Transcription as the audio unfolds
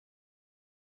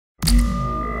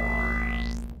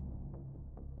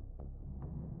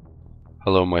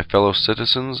Hello my fellow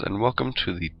citizens, and welcome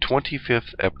to the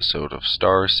 25th episode of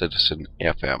Star Citizen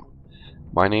FM.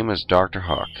 My name is Dr.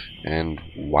 Hawk, and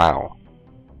wow.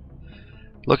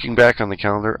 Looking back on the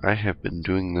calendar, I have been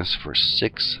doing this for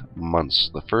 6 months.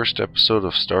 The first episode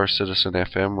of Star Citizen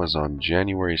FM was on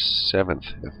January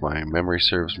 7th, if my memory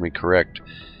serves me correct.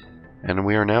 And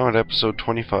we are now at episode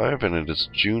 25, and it is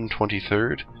June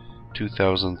 23rd,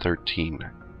 2013.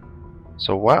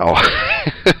 So wow.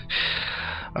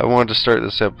 I wanted to start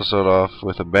this episode off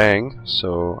with a bang,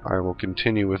 so I will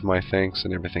continue with my thanks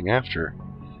and everything after.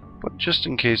 But just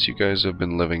in case you guys have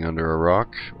been living under a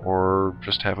rock, or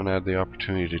just haven't had the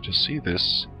opportunity to see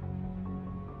this,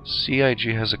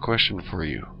 CIG has a question for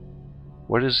you.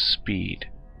 What is speed?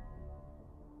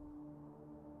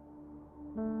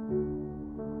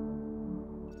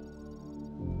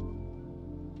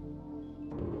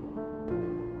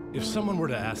 If someone were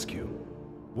to ask you,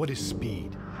 what is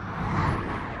speed?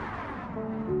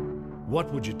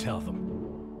 What would you tell them?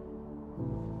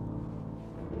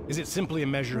 Is it simply a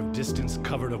measure of distance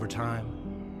covered over time?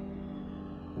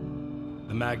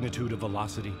 The magnitude of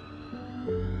velocity?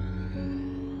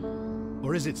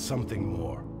 Or is it something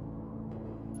more?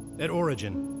 At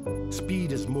origin,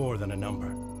 speed is more than a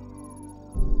number.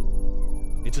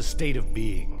 It's a state of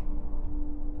being.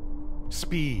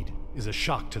 Speed is a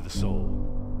shock to the soul.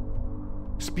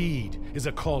 Speed is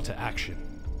a call to action.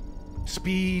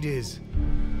 Speed is...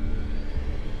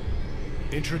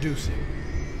 Introducing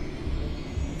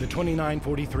the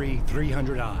 2943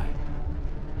 300i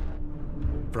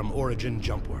from Origin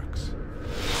Jumpworks.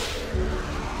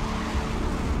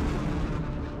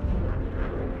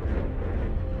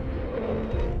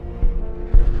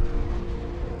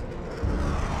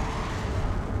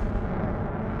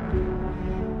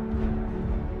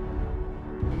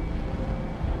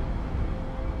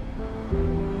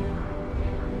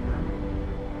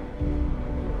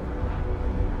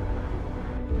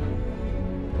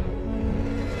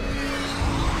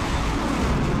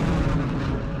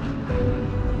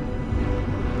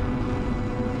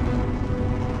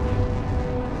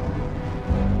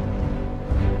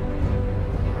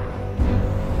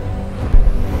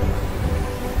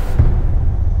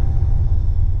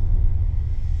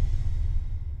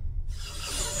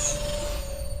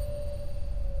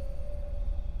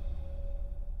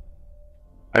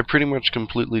 I pretty much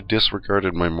completely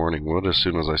disregarded my morning wood as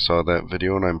soon as I saw that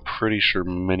video, and I'm pretty sure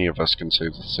many of us can say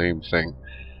the same thing.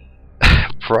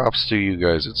 Props to you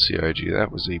guys at CIG.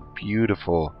 That was a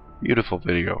beautiful, beautiful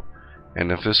video.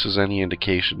 And if this is any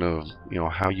indication of,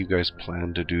 how you guys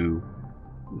plan to do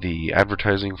the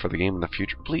advertising for the game in the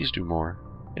future, please do more.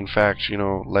 In fact,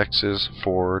 Lexus,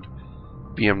 Ford,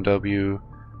 BMW,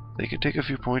 they could take a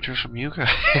few pointers from you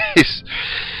guys.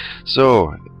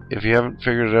 So, if you haven't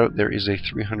figured it out, there is a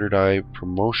 300i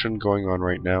promotion going on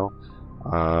right now.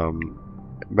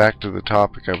 Back to the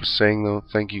topic I was saying though,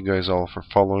 thank you guys all for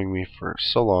following me for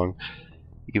so long.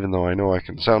 Even though I know I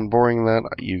can sound boring in that,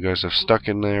 you guys have stuck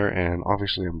in there, and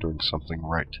obviously I'm doing something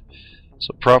right.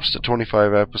 So props to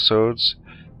 25 episodes,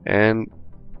 and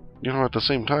at the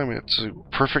same time, it's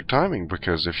perfect timing,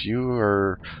 because if you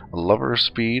are a lover of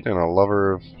speed and a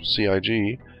lover of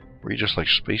CIG, or you just like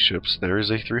spaceships, there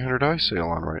is a 300i sale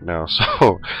on right now,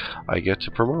 so I get to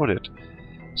promote it.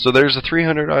 So there's a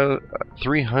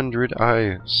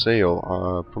 300i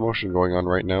sale promotion going on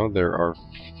right now. There are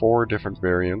 4 different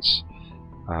variants.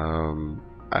 I'm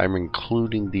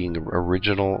including the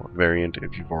original variant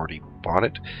if you've already bought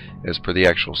it. As per the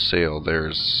actual sale,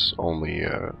 there's only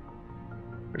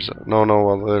there's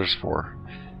 4.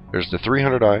 There's the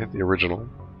 300i, the original.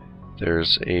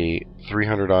 There's a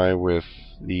 300i with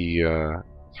the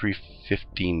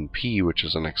 315p, which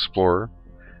is an Explorer.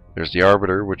 There's the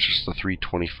Arbiter, which is the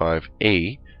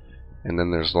 325A, and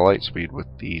then there's the Lightspeed with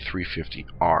the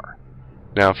 350R.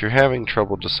 Now, if you're having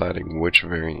trouble deciding which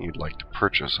variant you'd like to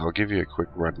purchase, I'll give you a quick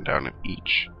rundown of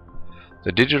each.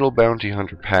 The Digital Bounty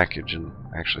Hunter package, and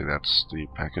actually that's the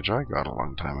package I got a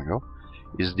long time ago,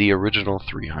 is the original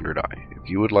 300i. If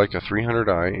you would like a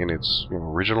 300i in its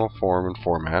original form and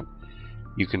format,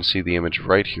 you can see the image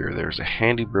right here. There's a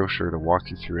handy brochure to walk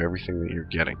you through everything that you're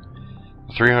getting.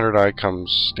 The 300i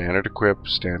comes standard equipped,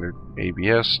 standard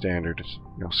ABS, standard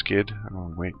skid.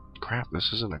 Oh wait, crap,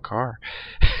 this isn't a car.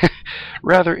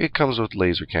 Rather, it comes with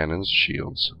laser cannons,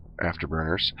 shields,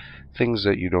 afterburners, things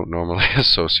that you don't normally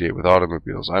associate with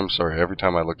automobiles. I'm sorry, every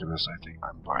time I look at this I think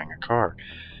I'm buying a car,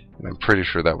 and I'm pretty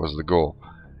sure that was the goal.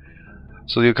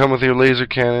 So you'll come with your laser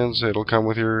cannons, it'll come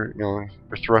with your your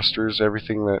thrusters,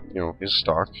 everything that is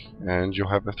stock, and you'll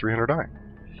have a 300i.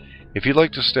 If you'd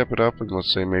like to step it up, and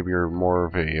let's say maybe you're more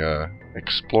of a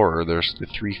explorer, there's the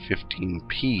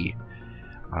 315p,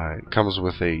 It comes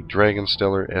with a Dragon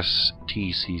Stellar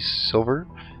STC Silver,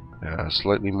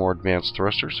 slightly more advanced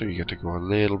thruster, so you get to go a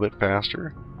little bit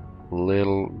faster,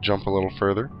 jump a little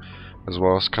further, as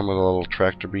well as come with a little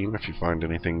tractor beam if you find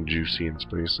anything juicy in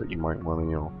space that you might want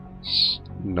to,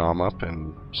 nom up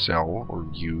and sell or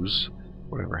use,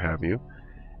 whatever have you.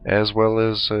 As well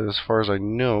as far as I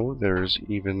know, there's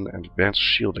even advanced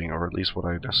shielding, or at least what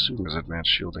I'd assume is advanced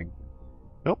shielding.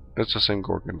 Nope, it's the same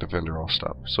Gorgon Defender all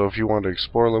stuff. So if you want to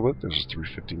explore a little bit, there's a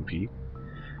 315p.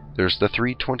 There's the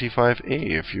 325A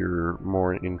if you're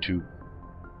more into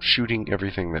shooting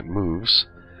everything that moves.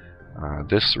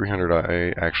 This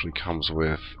 300i actually comes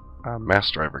with a mass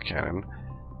driver cannon,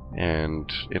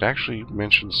 and it actually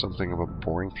mentions something about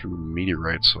boring through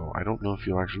meteorites, so I don't know if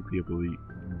you'll actually be able to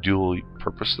dual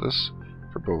purpose this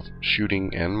for both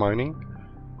shooting and mining,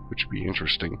 which would be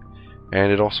interesting.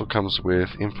 And it also comes with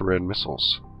infrared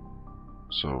missiles,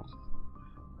 so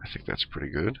I think that's pretty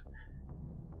good.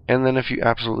 And then if you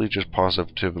absolutely just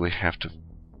positively have to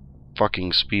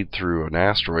fucking speed through an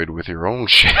asteroid with your own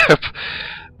ship,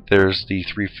 there's the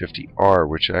 350R,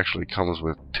 which actually comes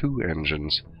with 2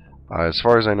 engines. As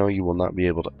far as I know, you will not be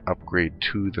able to upgrade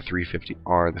to the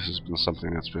 350R. This has been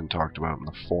something that's been talked about in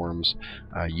the forums.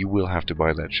 You will have to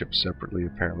buy that ship separately.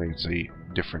 Apparently it's a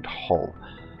different hull.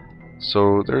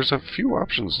 So there's a few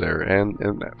options there, and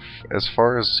as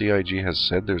far as CIG has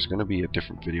said, there's going to be a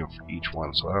different video for each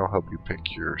one, so that'll help you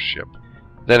pick your ship.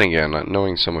 Then again,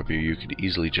 knowing some of you, you could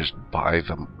easily just buy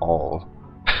them all,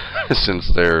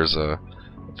 since there's a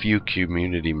few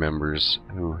community members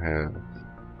who have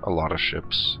a lot of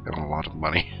ships and a lot of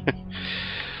money.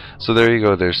 So there you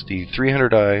go, there's the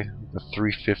 300i, the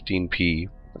 315p,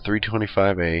 the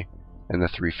 325a, and the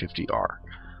 350r.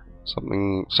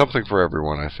 Something for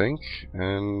everyone, I think,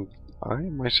 and I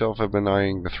myself have been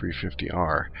eyeing the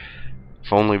 350R,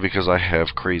 if only because I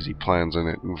have crazy plans in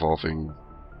it involving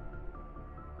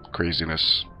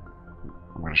craziness.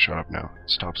 I'm gonna shut up now.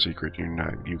 It's top secret.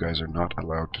 You guys are not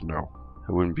allowed to know.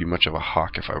 I wouldn't be much of a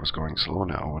hawk if I was going slow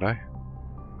now, would I?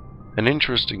 An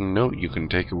interesting note you can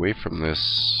take away from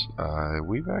this,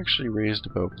 we've actually raised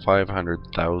about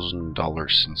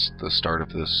 $500,000 since the start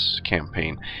of this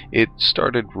campaign. It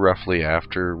started roughly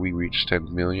after we reached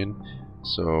 10 million,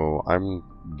 so I'm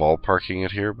ballparking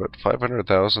it here, but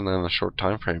 500,000 in a short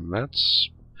time frame, that's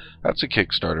a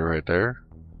Kickstarter right there.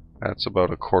 That's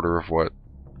about a quarter of what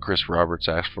Chris Roberts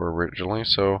asked for originally,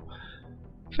 so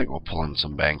I think we'll pull in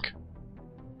some bank.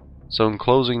 So in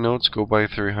closing notes, go buy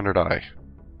 300i.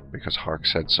 Because Hark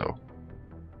said so.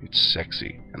 It's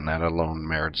sexy, and that alone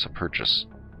merits a purchase.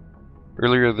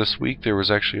 Earlier this week, there was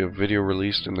actually a video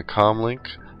released in the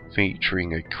comlink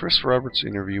featuring a Chris Roberts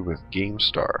interview with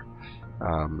GameStar.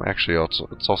 Actually,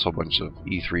 it's also a bunch of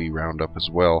E3 roundup as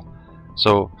well.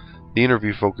 So, the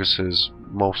interview focuses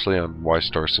mostly on why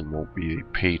Star Sim won't be a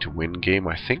pay-to-win game.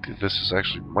 I think this is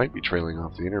actually might be trailing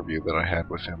off the interview that I had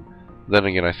with him. Then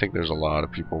again, I think there's a lot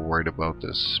of people worried about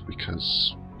this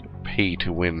because pay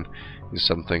to win is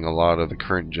something a lot of the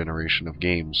current generation of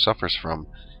games suffers from.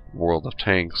 World of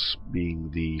Tanks being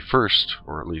the first,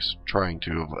 or at least trying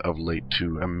to of late,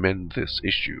 to amend this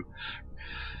issue.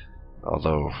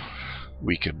 Although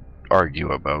we could argue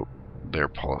about their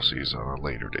policies on a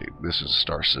later date. This is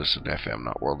Star Citizen FM,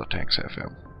 not World of Tanks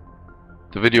FM.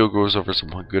 The video goes over some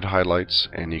good highlights,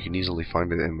 and you can easily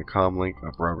find it in the comlink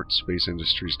of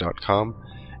robertsspaceindustries.com,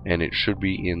 and it should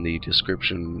be in the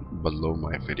description below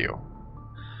my video.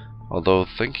 Although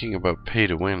thinking about pay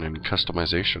to win and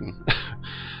customization,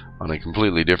 on a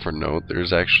completely different note,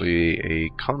 there's actually a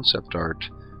concept art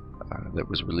that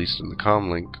was released in the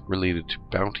comlink related to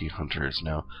bounty hunters.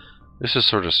 Now, this is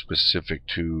sort of specific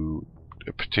to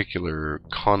a particular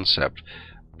concept,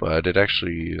 but it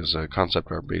actually is a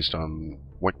concept art based on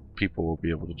what people will be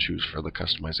able to choose for the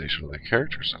customization of their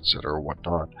characters, etc., or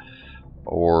whatnot,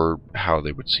 or how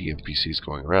they would see NPCs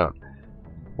going around.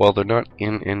 While they're not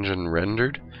in-engine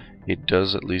rendered, it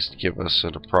does at least give us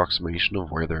an approximation of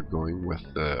where they're going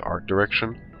with the art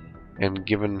direction, and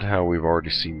given how we've already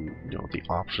seen, the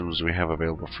options we have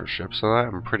available for ships, so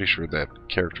I'm pretty sure that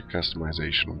character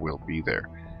customization will be there.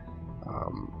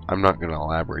 I'm not going to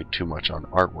elaborate too much on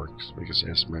artwork, because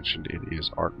as mentioned, it is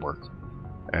artwork,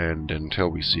 and until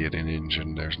we see it in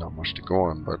engine, there's not much to go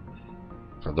on. But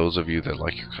for those of you that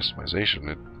like your customization,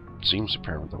 it seems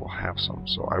apparent that we'll have some,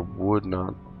 so I would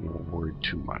not worry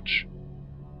too much.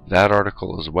 That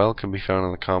article as well can be found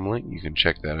on the comlink. You can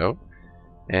check that out.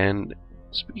 And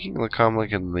speaking of the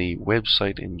comlink and the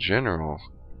website in general,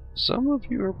 some of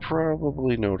you are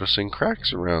probably noticing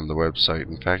cracks around the website.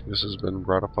 In fact, this has been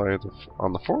brought up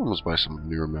on the forums by some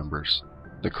newer members.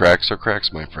 The cracks are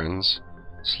cracks, my friends.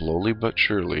 Slowly but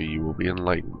surely you will be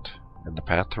enlightened, and the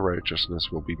path to righteousness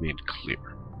will be made clear.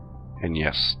 And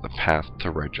yes, the path to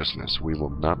righteousness, we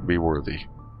will not be worthy.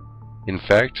 In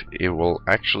fact, it will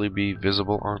actually be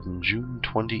visible on June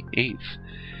 28th.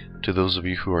 To those of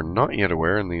you who are not yet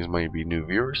aware, and these might be new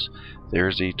viewers,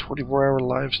 there's a 24-hour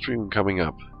live stream coming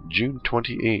up, June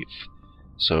 28th.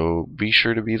 So be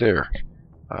sure to be there.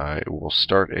 It will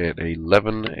start at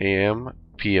 11 a.m.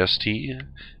 PST,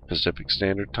 Pacific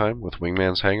Standard Time, with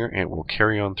Wingman's Hangar, and it will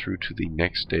carry on through to the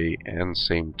next day and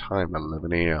same time,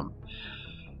 11 a.m.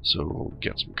 So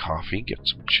get some coffee, get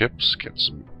some chips, get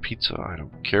some pizza. I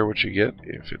don't care what you get.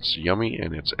 If it's yummy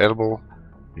and it's edible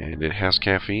and it has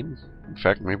caffeine, in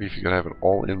fact, maybe if you could have it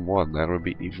all in one, that would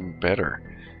be even better.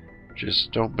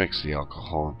 Just don't mix the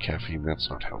alcohol and caffeine. That's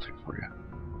not healthy for you.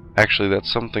 Actually,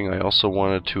 that's something I also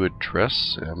wanted to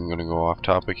address. I'm going to go off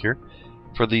topic here.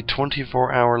 For the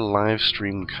 24-hour live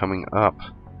stream coming up,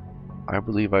 I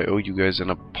believe I owe you guys an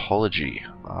apology.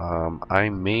 I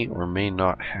may or may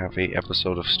not have an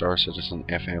episode of Star Citizen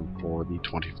FM for the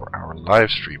 24-hour live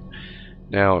stream.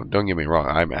 Now, don't get me wrong,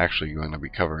 I'm actually going to be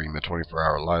covering the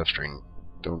 24-hour live stream.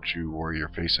 Don't you worry your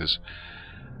faces.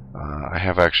 I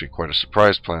have actually quite a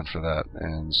surprise plan for that,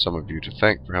 and some of you to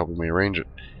thank for helping me arrange it.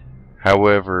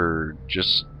 However,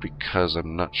 just because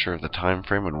I'm not sure of the time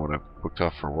frame and what I've booked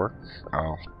off for work,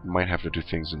 I might have to do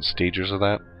things in stages of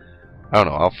that. I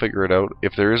don't know, I'll figure it out.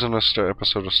 If there isn't a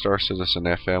episode of Star Citizen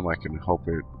FM, I can hope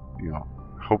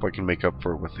I can make up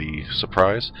for it with the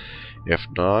surprise. If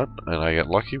not, and I get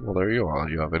lucky, well, there you are.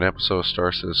 You have an episode of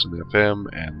Star Citizen FM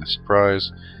and the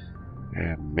surprise,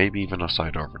 and maybe even a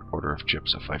side order of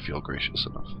chips if I feel gracious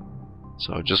enough.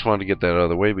 So I just wanted to get that out of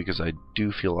the way because I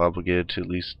do feel obligated to at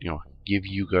least, give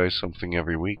you guys something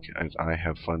every week. I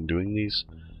have fun doing these,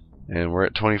 and we're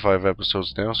at 25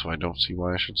 episodes now, so I don't see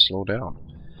why I should slow down.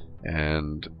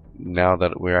 And now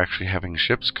that we're actually having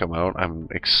ships come out, I'm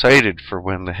excited for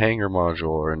when the hangar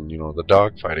module and the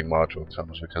dogfighting module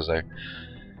comes, because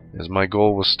as my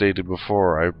goal was stated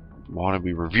before, I want to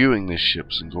be reviewing these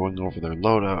ships and going over their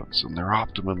loadouts and their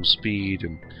optimum speed,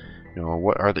 and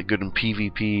what are they good in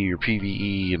PvP or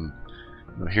PvE, and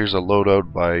here's a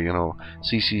loadout by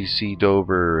CCC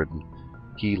Dober, and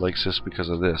he likes this because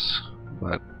of this.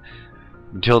 But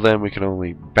until then, we can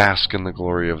only bask in the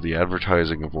glory of the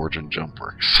advertising of Origin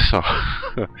Jumpworks. So,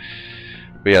 but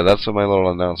yeah, that's my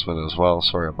little announcement as well.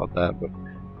 Sorry about that, but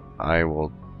I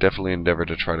will definitely endeavor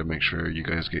to try to make sure you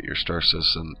guys get your Star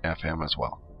Citizen FM as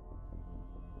well.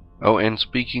 Oh, and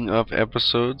speaking of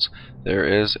episodes, there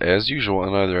is, as usual,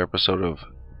 another episode of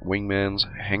Wingman's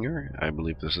Hangar. I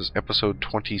believe this is episode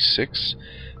 26.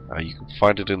 You can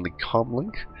find it in the com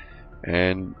link,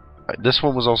 and this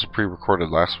one was also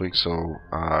pre-recorded last week, so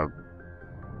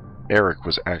Eric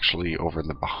was actually over in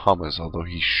the Bahamas, although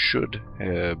he should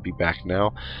be back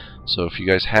now. So if you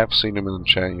guys have seen him in the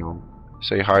chat,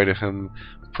 say hi to him.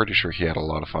 I'm pretty sure he had a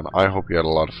lot of fun. I hope you had a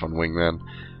lot of fun, Wingman.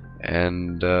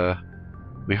 And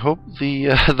we hope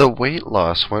the weight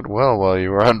loss went well while you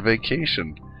were on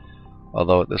vacation.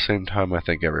 Although at the same time, I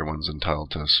think everyone's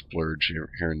entitled to splurge here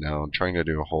and now. Trying to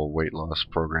do a whole weight loss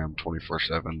program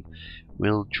 24/7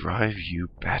 will drive you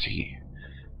batty.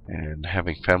 And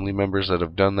having family members that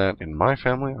have done that in my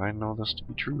family, I know this to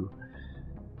be true.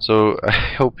 So I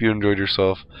hope you enjoyed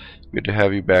yourself. Good to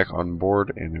have you back on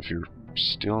board. And if you're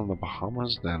still in the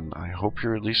Bahamas, then I hope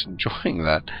you're at least enjoying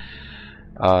that.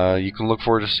 You can look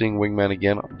forward to seeing Wingman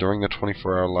again during the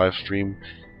 24-hour live stream.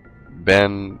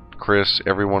 Ben, Chris,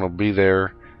 everyone will be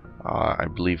there. I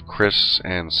believe Chris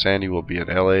and Sandy will be at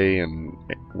LA, and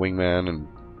Wingman and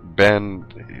Ben.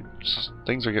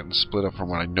 Things are getting split up from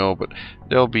what I know, but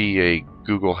there'll be a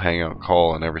Google Hangout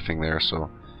call and everything there,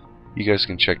 so you guys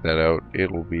can check that out.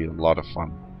 It will be a lot of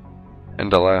fun.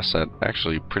 And alas, that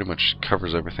actually pretty much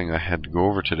covers everything I had to go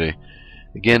over today.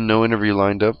 Again, no interview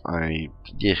lined up.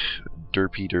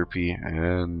 Derpy,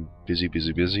 and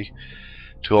busy.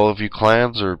 To all of you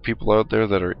clans or people out there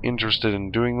that are interested in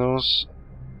doing those,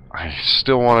 I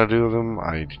still want to do them.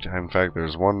 In fact,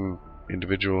 there's one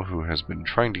individual who has been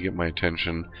trying to get my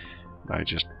attention. I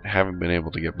just haven't been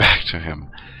able to get back to him.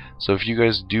 So if you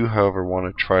guys do, however, want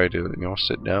to try to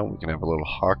sit down, we can have a little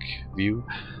hawk view.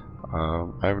 I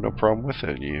have no problem with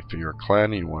it. If you're a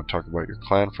clan and you want to talk about your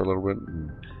clan for a little bit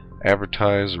and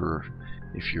advertise, or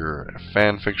if you're a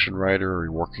fan fiction writer or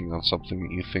you're working on something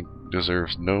that you think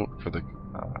deserves note for the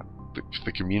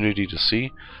community to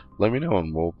see, let me know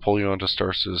and we'll pull you onto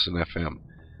Star Citizen FM.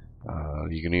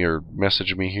 You can either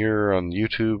message me here on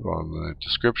YouTube, on the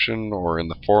description, or in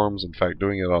the forums. In fact,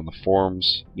 doing it on the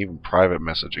forums, even private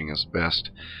messaging is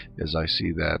best, as I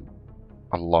see that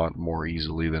a lot more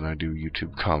easily than I do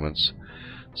YouTube comments.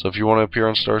 So if you want to appear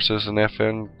on Star Citizen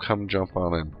FN, come jump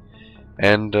on in.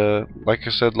 And like I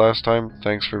said last time,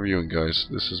 thanks for viewing, guys.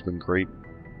 This has been great.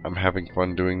 I'm having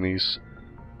fun doing these,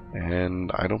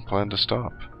 and I don't plan to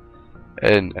stop.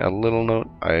 And a little note,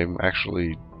 I'm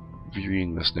actually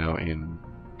viewing this now in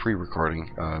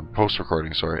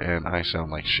post-recording, sorry, and I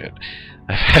sound like shit.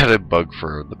 I've had a bug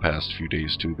for the past few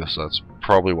days too, so that's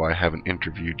probably why I haven't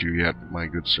interviewed you yet, my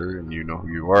good sir, and you know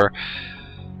who you are.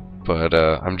 But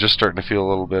I'm just starting to feel a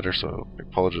little better, so I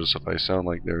apologize if I sound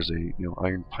like there's a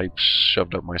iron pipe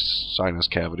shoved up my sinus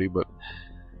cavity, but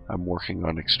I'm working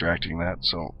on extracting that,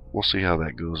 so we'll see how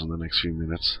that goes in the next few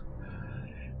minutes.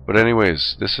 But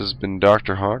anyways, this has been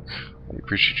Dr. Hawk. I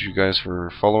appreciate you guys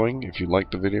for following. If you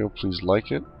liked the video, please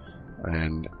like it.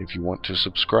 And if you want to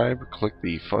subscribe, click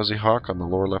the fuzzy hawk on the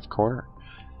lower left corner.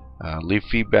 Leave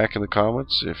feedback in the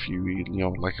comments if you,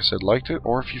 like I said, liked it,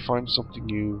 or if you find something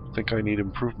you think I need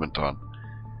improvement on.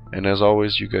 And as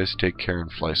always, you guys take care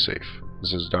and fly safe.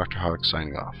 This is Dr. Hawk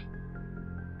signing off.